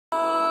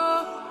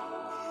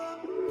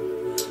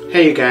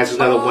Hey you guys, it's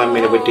another 1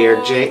 Minute with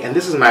Derek J, and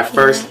this is my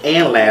first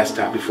and last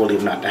stop before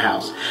leaving out the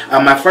house.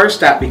 My first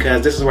stop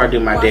because this is where I do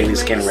my daily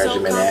skin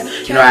regimen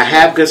at. You know, I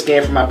have good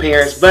skin from my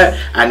parents, but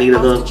I need a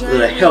little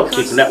help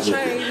keeping up with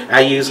it.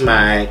 I use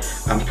my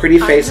Pretty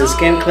Faces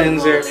skin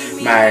cleanser,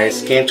 my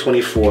Skin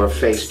 24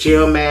 face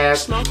gel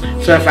mask.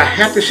 So if I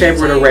have to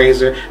shave with a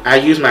razor, I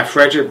use my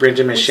Frederick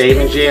Benjamin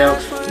shaving gel.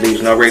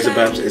 Leaves no razor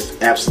bumps.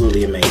 It's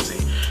absolutely amazing.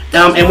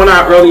 In one of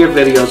our earlier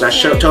videos, I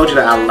told you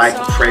that I like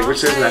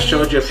fragrances, and I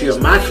showed you a few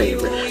of my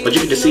favorite, but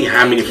you get to see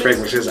how many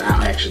fragrances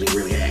I actually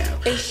really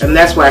have. And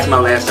that's why it's my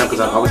last time,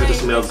 because I always have to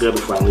smell good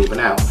before I'm leaving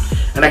out.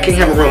 And I can't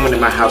have a room in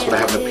my house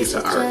without having a piece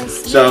of art.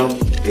 So,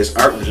 it's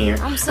art in here.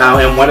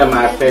 And one of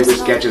my favorite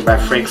sketches by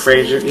Frank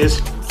Frazier is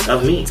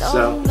of me.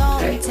 So,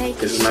 hey,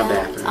 this is my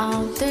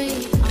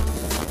bathroom.